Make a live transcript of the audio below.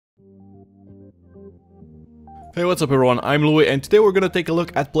Hey, what's up everyone, I'm Louis, and today we're gonna take a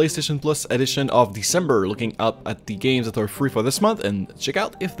look at PlayStation Plus edition of December, looking up at the games that are free for this month and check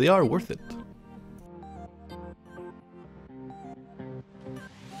out if they are worth it.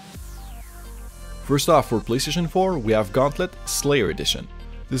 First off, for PlayStation 4, we have Gauntlet Slayer Edition.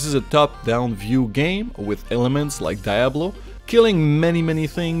 This is a top-down view game with elements like Diablo, killing many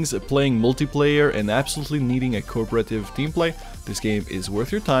things, playing multiplayer, and absolutely needing a cooperative team play. This game is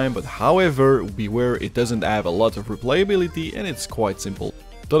worth your time, but however, beware, it doesn't have a lot of replayability and it's quite simple.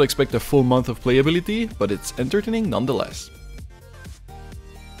 Don't expect a full month of playability, but it's entertaining nonetheless.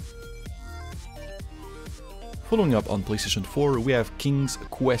 Following up on PlayStation 4, we have King's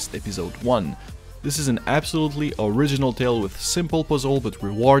Quest Episode 1. This is an absolutely original tale with simple puzzle but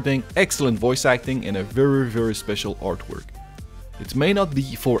rewarding, excellent voice acting, and a very special artwork. It may not be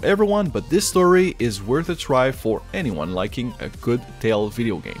for everyone, but this story is worth a try for anyone liking a good tale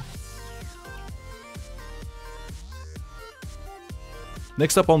video game.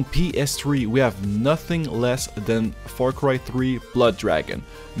 Next up on PS3, we have nothing less than Far Cry 3 Blood Dragon.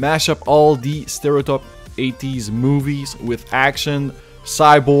 Mash up all the stereotype 80s movies with action,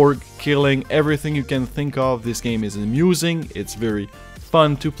 cyborg, killing, everything you can think of. This game is amusing, it's very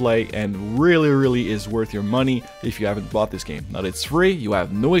fun to play, and really is worth your money if you haven't bought this game. Now that it's free, you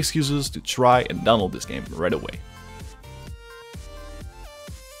have no excuses to try and download this game right away.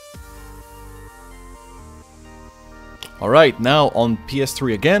 Alright, now on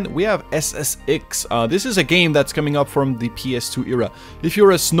PS3 again, we have SSX. This is a game that's coming up from the PS2 era. If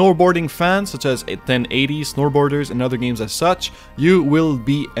you're a snowboarding fan, such as 1080, Snowboarders, and other games as such, you will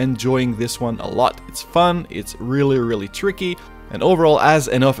be enjoying this one a lot. It's fun, it's really tricky, and overall has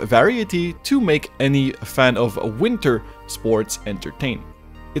enough variety to make any fan of winter sports entertain.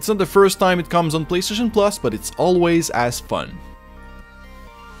 It's not the first time it comes on PlayStation Plus, but it's always as fun.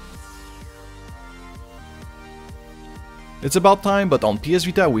 It's about time, but on PS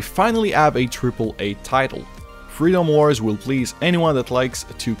Vita we finally have a AAA title. Freedom Wars will please anyone that likes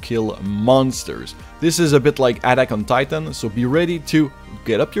to kill monsters. This is a bit like Attack on Titan, so be ready to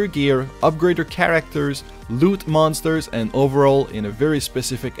get up your gear, upgrade your characters, loot monsters, and overall in a very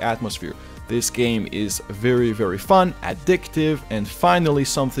specific atmosphere. This game is very fun, addictive, and finally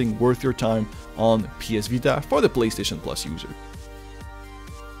something worth your time on PS Vita for the PlayStation Plus user.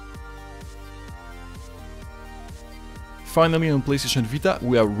 Finally on PlayStation Vita,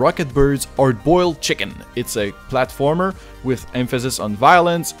 we have Rocketbirds Hardboiled Chicken. It's a platformer with emphasis on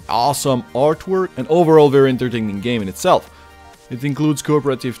violence, awesome artwork, and overall very entertaining game in itself. It includes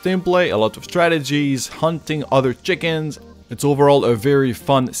cooperative team play, a lot of strategies, hunting other chickens. It's overall a very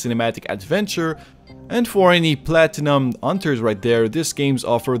fun cinematic adventure, and for any platinum hunters right there, this game's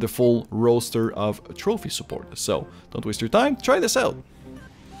offer the full roster of trophy support. So don't waste your time, try this out.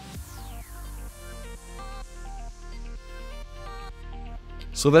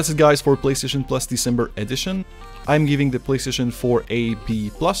 So that's it guys for PlayStation Plus December edition. I'm giving the PlayStation 4 a B+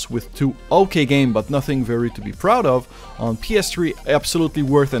 with 2 okay games but nothing very to be proud of. On PS3 absolutely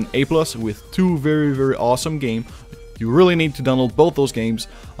worth an A+ with 2 very awesome games. You really need to download both those games,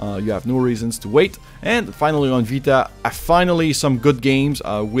 you have no reasons to wait. And finally on Vita, finally some good games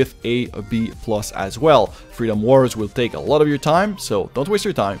with a B+ as well. Freedom Wars will take a lot of your time, so don't waste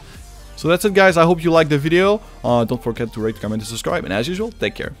your time. So that's it guys, I hope you liked the video. Don't forget to rate, comment, and subscribe, and as usual,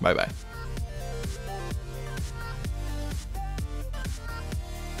 take care, bye bye.